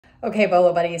Okay,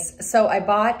 Bolo buddies. So I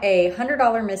bought a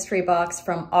 $100 mystery box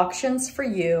from Auctions for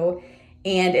You,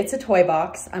 and it's a toy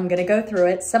box. I'm gonna go through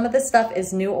it. Some of this stuff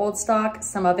is new old stock,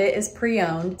 some of it is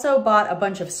pre-owned. Also bought a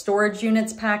bunch of storage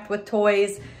units packed with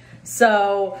toys.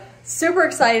 So super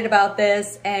excited about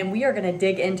this, and we are gonna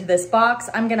dig into this box.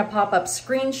 I'm gonna pop up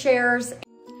screen shares.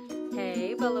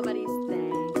 Hey, Bolo buddies,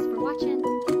 thanks for watching.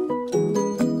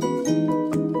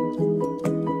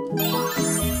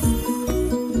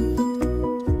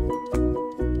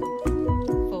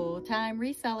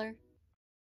 Reseller.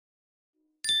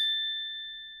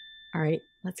 All right,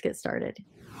 let's get started.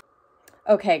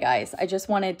 Okay guys, I just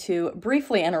wanted to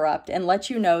briefly interrupt and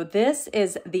let you know this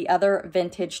is the other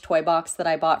vintage toy box that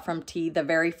I bought from T, the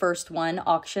very first one,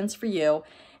 Auctions for You,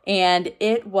 and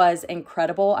it was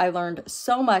incredible. I learned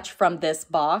so much from this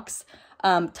box.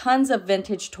 Tons of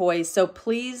vintage toys, so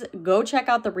please go check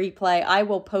out the replay. I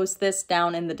will post this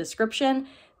down in the description.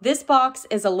 This box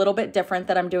is a little bit different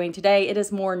that I'm doing today. It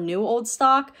is more new old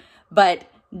stock, but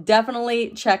definitely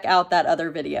check out that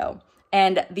other video.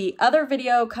 And the other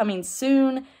video coming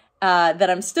soon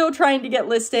that I'm still trying to get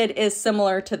listed is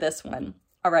similar to this one.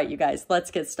 All right, you guys,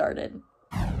 let's get started.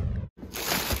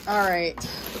 All right,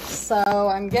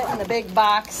 so I'm getting the big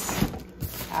box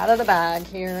out of the bag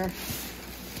here.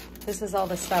 This is all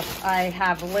the stuff I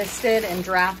have listed and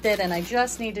drafted, and I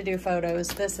just need to do photos.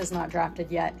 This is not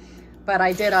drafted yet. But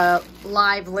I did a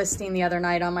live listing the other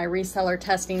night on my reseller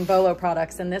testing Bolo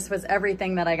products, and this was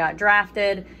everything that I got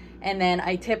drafted. And then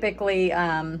I typically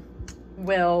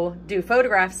will do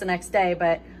photographs the next day,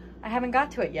 but I haven't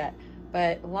got to it yet.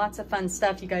 But lots of fun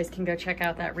stuff. You guys can go check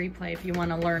out that replay if you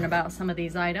want to learn about some of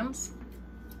these items.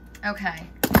 Okay,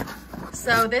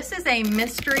 so this is a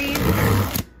mystery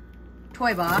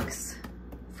toy box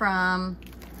from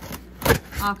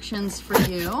Auctions for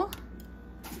You.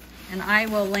 And I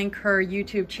will link her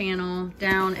YouTube channel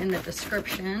down in the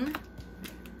description.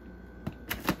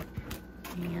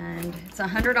 And it's a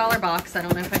 $100 box. I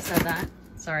don't know if I said that.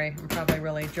 Sorry, I'm probably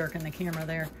really jerking the camera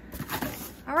there.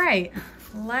 All right,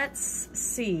 let's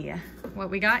see what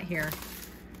we got here.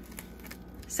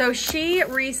 So she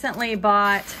recently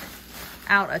bought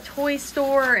out a toy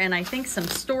store and I think some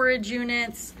storage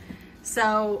units.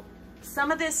 So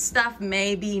some of this stuff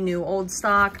may be new old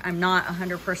stock. I'm not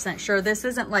 100% sure. This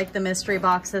isn't like the mystery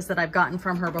boxes that I've gotten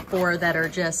from her before that are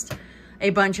just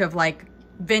a bunch of like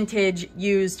vintage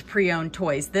used pre-owned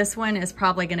toys. This one is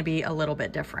probably going to be a little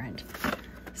bit different.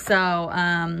 So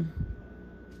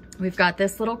we've got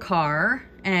this little car,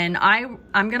 and I'm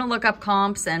going to look up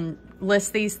comps and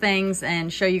list these things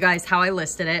and show you guys how I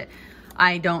listed it.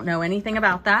 I don't know anything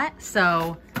about that,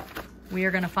 so we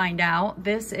are gonna find out.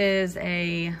 This is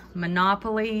a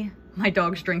Monopoly. My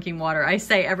dog's drinking water. I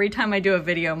say every time I do a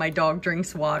video, my dog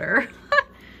drinks water.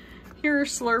 You're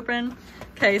slurping.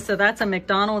 Okay, so that's a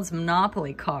McDonald's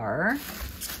Monopoly car.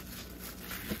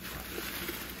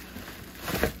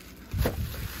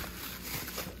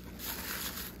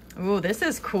 Ooh, this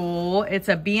is cool. It's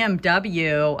a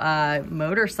BMW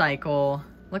motorcycle.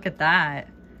 Look at that.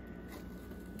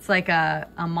 It's like a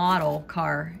model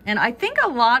car. And I think a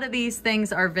lot of these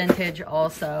things are vintage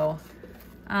also.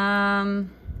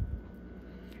 And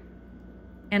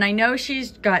I know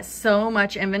she's got so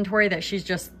much inventory that she's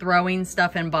just throwing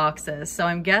stuff in boxes. So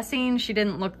I'm guessing she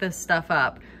didn't look this stuff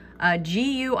up.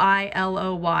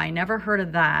 G-U-I-L-O-Y, never heard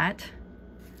of that.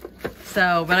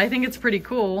 So, but I think it's pretty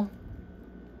cool.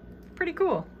 Pretty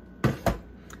cool.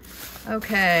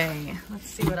 Okay, let's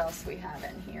see what else we have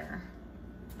in here.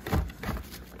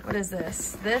 What is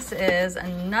this? This is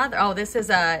another, oh, this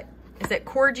is a, is it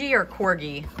Corgi or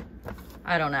Corgi?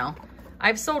 I don't know.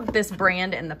 I've sold this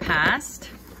brand in the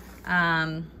past.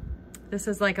 This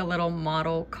is like a little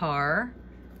model car.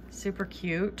 Super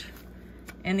cute.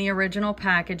 In the original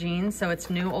packaging, so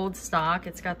it's new old stock.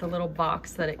 It's got the little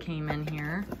box that it came in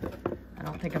here. I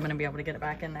don't think I'm gonna be able to get it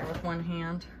back in there with one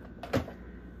hand.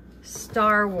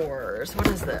 Star Wars, what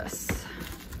is this?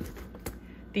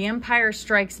 The Empire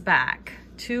Strikes Back.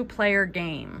 2-player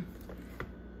game.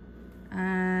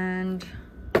 And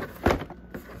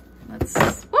let's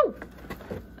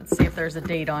see if there's a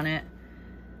date on it.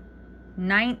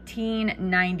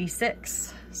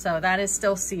 1996. So that is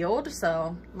still sealed,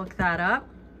 so look that up.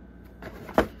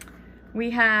 We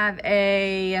have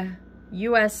a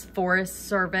U.S. Forest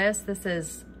Service. This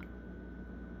is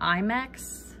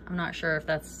IMEX. I'm not sure if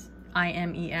that's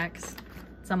IMEX.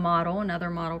 It's a model, another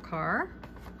model car.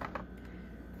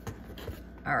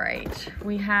 All right,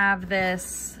 we have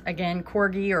this, again,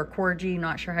 Corgi or Corgi,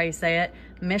 not sure how you say it.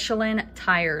 Michelin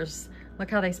tires. Look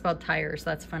how they spelled tires,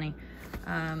 that's funny.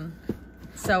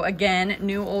 So again,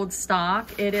 new old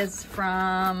stock. It is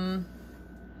from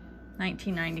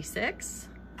 1996.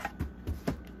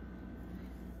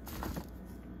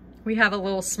 We have a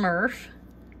little Smurf,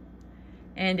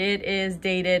 and it is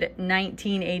dated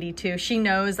 1982. She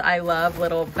knows I love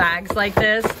little bags like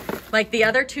this. Like the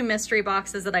other two mystery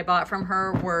boxes that I bought from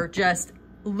her were just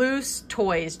loose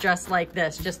toys, just like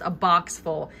this, just a box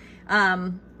full.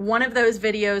 One of those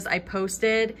videos I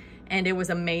posted, and it was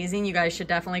amazing. You guys should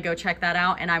definitely go check that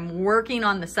out. And I'm working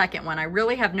on the second one. I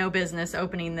really have no business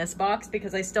opening this box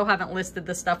because I still haven't listed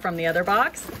the stuff from the other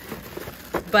box.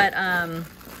 But,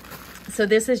 so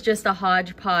this is just a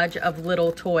hodgepodge of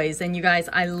little toys. And you guys,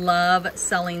 I love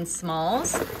selling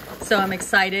smalls. So I'm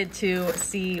excited to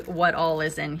see what all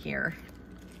is in here.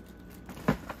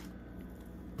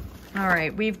 All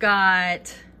right, we've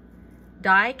got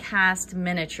die cast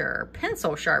miniature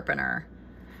pencil sharpener.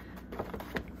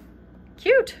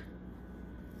 Cute.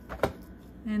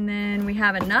 And then we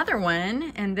have another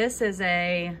one, and this is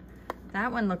that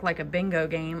one looked like a bingo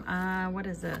game. What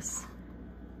is this?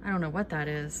 I don't know what that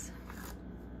is.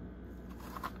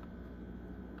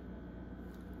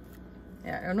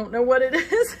 Yeah, I don't know what it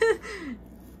is.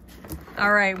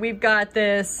 All right, we've got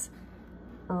this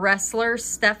wrestler,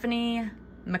 Stephanie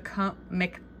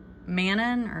McMahon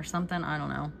or something, I don't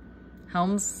know.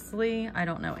 Helmsley, I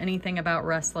don't know anything about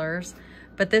wrestlers.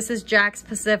 But this is Jack's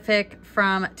Pacific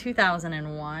from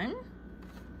 2001.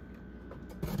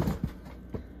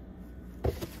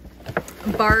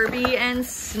 Barbie and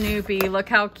Snoopy, look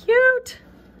how cute.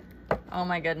 Oh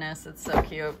my goodness, it's so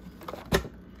cute.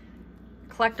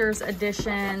 Collector's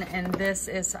edition, and this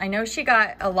is, I know she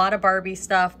got a lot of Barbie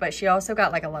stuff, but she also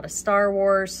got like a lot of Star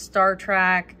Wars, Star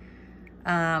Trek.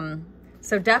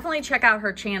 So definitely check out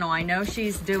her channel. I know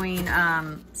she's doing,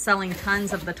 selling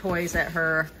tons of the toys at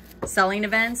her selling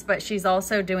events, but she's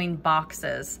also doing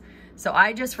boxes. So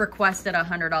I just requested a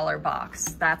 $100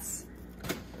 box. That's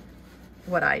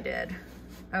what I did.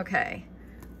 Okay.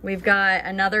 We've got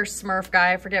another Smurf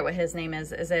guy. I forget what his name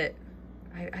is. Is it,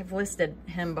 I've listed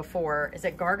him before. Is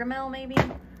it Gargamel maybe?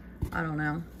 I don't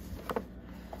know.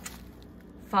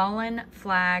 Fallen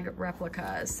Flag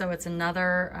replicas. So it's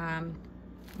another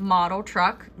model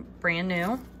truck, brand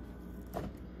new.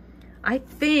 I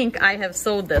think I have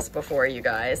sold this before, you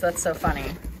guys. That's so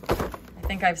funny. I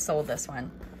think I've sold this one.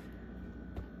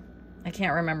 I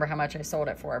can't remember how much I sold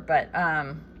it for, but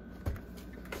I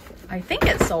think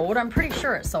it sold. I'm pretty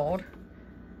sure it sold.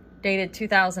 Dated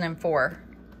 2004.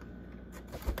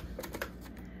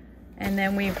 And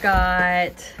then we've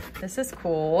got, this is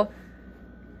cool.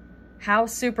 How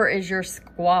super is your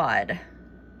squad?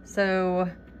 So,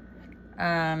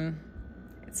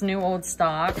 it's new old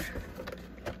stock.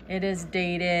 It is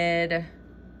dated,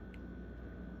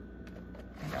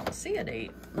 I don't see a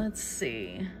date. Let's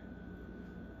see.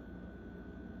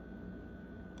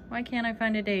 Why can't I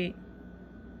find a date?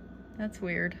 That's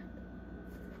weird.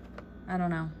 I don't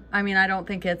know. I mean, I don't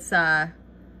think it's, I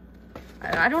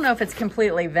don't know if it's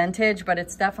completely vintage, but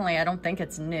it's definitely, I don't think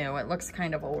it's new. It looks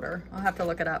kind of older. I'll have to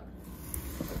look it up.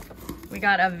 We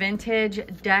got a vintage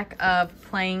deck of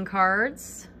playing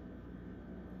cards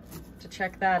to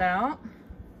check that out.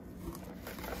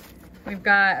 We've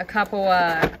got a couple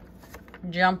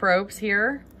jump ropes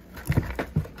here.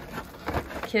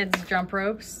 Kids jump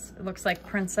ropes. It looks like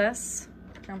princess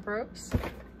jump ropes.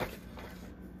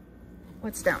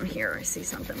 What's down here? I see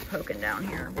something poking down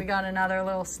here. We got another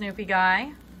little Snoopy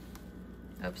guy.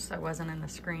 Oops, I wasn't in the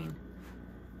screen.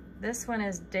 This one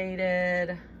is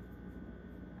dated,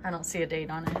 I don't see a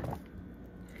date on it.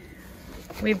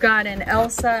 We've got an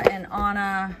Elsa and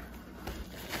Anna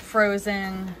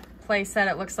Frozen playset.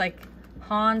 It looks like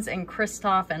Hans and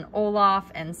Kristoff and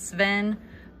Olaf and Sven,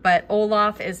 but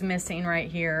Olaf is missing right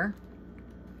here.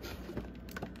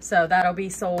 So that'll be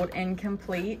sold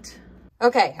incomplete.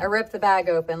 Okay, I ripped the bag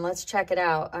open. Let's check it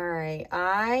out. All right,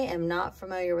 I am not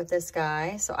familiar with this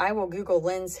guy, so I will Google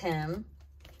lens him.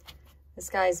 This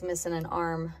guy's missing an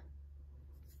arm.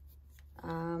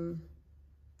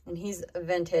 And he's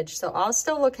vintage, so I'll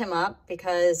still look him up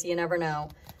because you never know.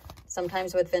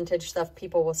 Sometimes with vintage stuff,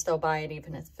 people will still buy it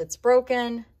even if it's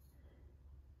broken.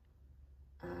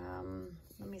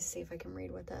 Let me see if I can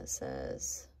read what that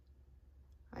says.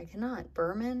 I cannot.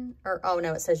 Berman? Or, oh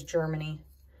no, it says Germany.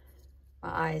 My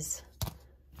eyes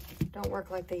don't work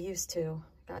like they used to.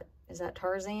 Is that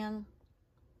Tarzan?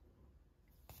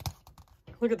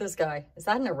 Look at this guy. Is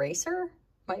that an eraser?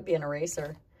 Might be an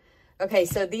eraser. Okay,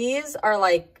 so these are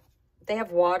like, they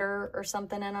have water or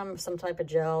something in them, some type of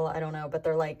gel, I don't know, but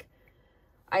they're like,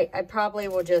 I probably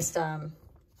will just, I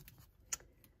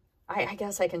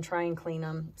guess I can try and clean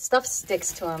them. Stuff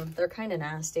sticks to them. They're kind of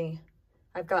nasty.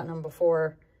 I've gotten them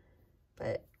before,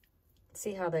 but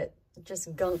see how that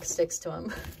just gunk sticks to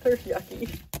them. They're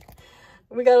yucky.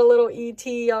 We got a little ET.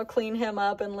 I'll clean him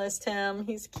up and list him.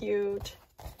 He's cute.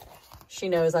 She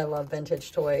knows I love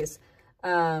vintage toys.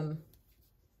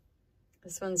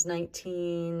 This one's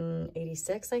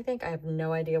 1986, I think. I have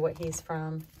no idea what he's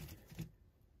from.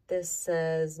 This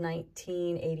says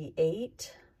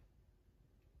 1988.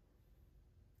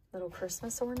 Little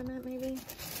Christmas ornament, maybe?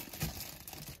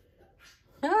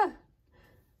 Ah!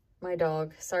 My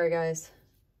dog. Sorry, guys.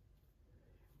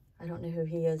 I don't know who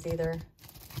he is either.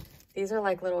 These are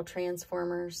like little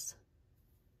Transformers.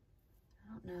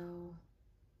 I don't know.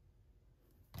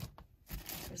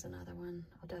 There's another one.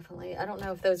 I don't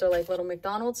know if those are like little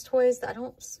McDonald's toys.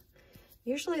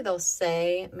 Usually they'll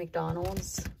say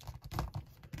McDonald's.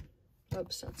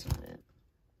 Oops, that's not it.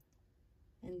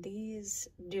 And these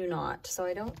do not, so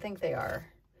I don't think they are.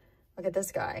 Look at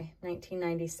this guy,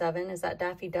 1997. Is that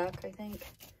Daffy Duck, I think?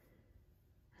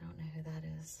 I don't know who that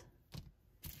is.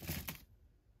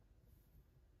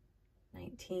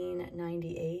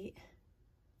 1998.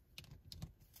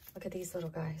 Look at these little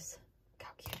guys. Look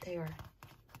how cute they are.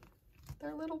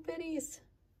 They're little bitties.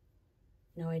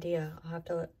 No idea. I'll have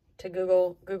to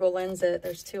Google Lens it.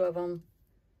 There's two of them.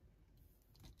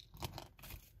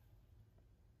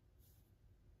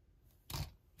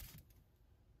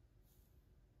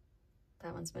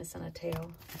 That one's missing a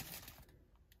tail.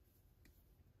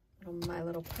 My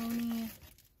Little Pony.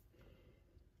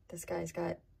 This guy's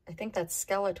got, I think that's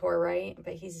Skeletor, right?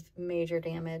 But he's major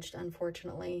damaged,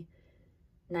 unfortunately.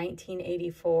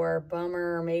 1984,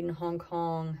 bummer, made in Hong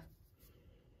Kong.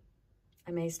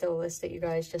 I may still list it, you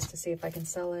guys, just to see if I can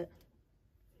sell it.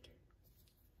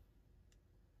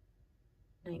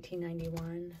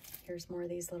 1991. Here's more of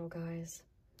these little guys.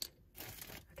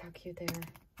 Look how cute they are.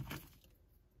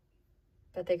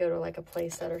 Bet they go to like a play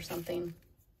set or something.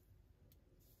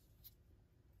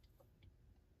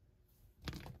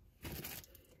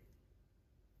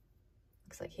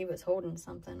 Looks like he was holding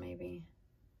something, maybe.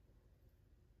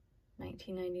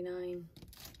 1999.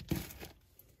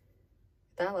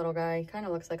 That little guy kind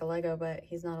of looks like a Lego, but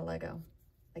he's not a Lego.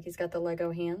 Like he's got the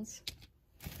Lego hands.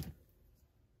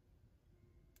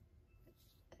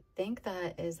 I think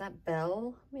is that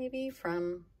Belle, maybe,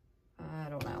 from, I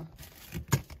don't know.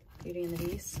 Beauty and the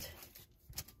Beast.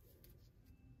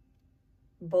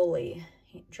 Bolo,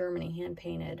 Germany,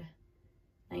 hand-painted,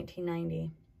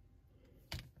 1990.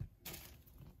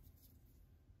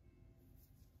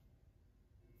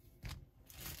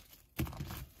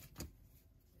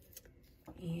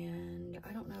 And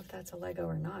I don't know if that's a Lego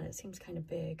or not. It seems kind of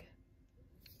big.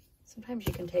 Sometimes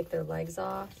you can take their legs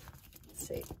off. Let's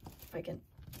see if I can,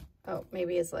 oh,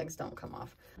 maybe his legs don't come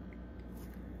off.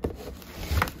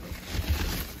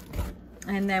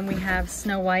 And then we have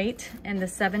Snow White and the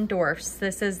Seven Dwarfs.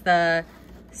 This is the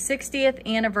 60th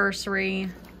anniversary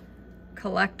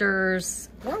collector's,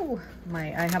 whoa,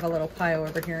 I have a little pile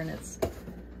over here and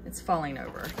it's falling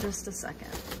over. Just a second.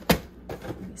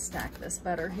 Let me stack this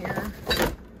better here.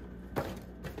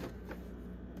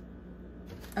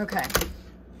 Okay.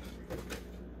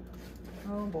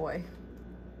 Oh boy.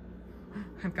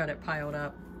 I've got it piled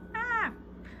up. Ah!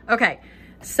 Okay,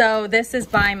 so this is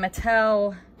by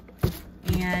Mattel.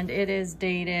 And it is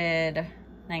dated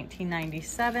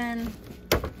 1997.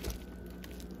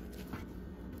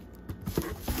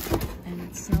 And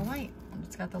it's Snow White.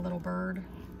 It's got the little bird.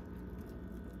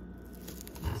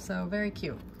 So very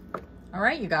cute. All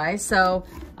right, you guys. So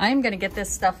I'm going to get this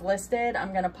stuff listed.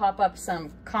 I'm going to pop up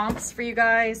some comps for you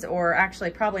guys, or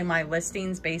actually probably my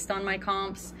listings based on my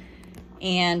comps.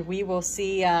 And we will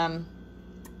see how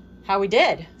we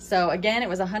did. So again, it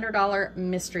was a $100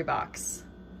 mystery box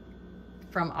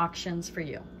from Auctions for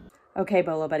You. Okay,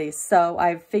 Bolo buddies, so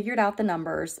I've figured out the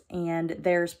numbers, and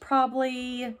there's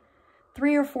probably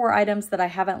 3 or 4 items that I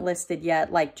haven't listed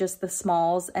yet, like just the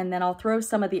smalls, and then I'll throw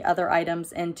some of the other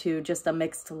items into just a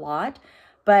mixed lot.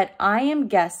 But I am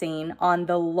guessing on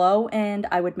the low end,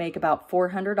 I would make about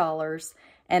 $400,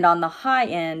 and on the high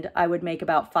end, I would make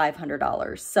about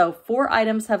 $500. So 4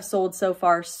 items have sold so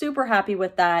far, super happy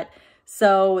with that.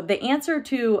 So the answer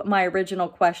to my original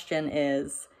question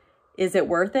is it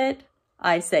worth it?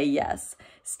 I say yes.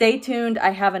 Stay tuned. I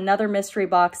have another mystery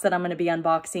box that I'm going to be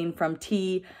unboxing from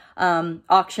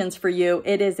Auctions for You.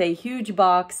 It is a huge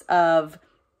box of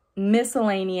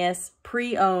miscellaneous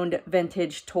pre-owned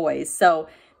vintage toys. So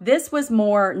this was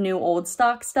more new old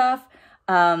stock stuff.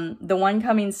 The one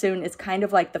coming soon is kind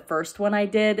of like the first one I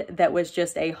did that was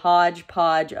just a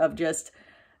hodgepodge of just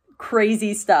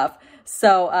crazy stuff.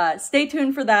 So stay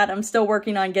tuned for that. I'm still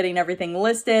working on getting everything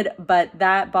listed, but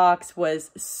that box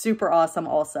was super awesome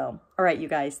also. All right, you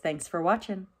guys, thanks for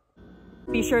watching.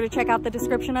 Be sure to check out the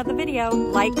description of the video.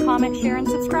 Like, comment, share, and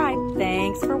subscribe.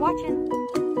 Thanks for watching.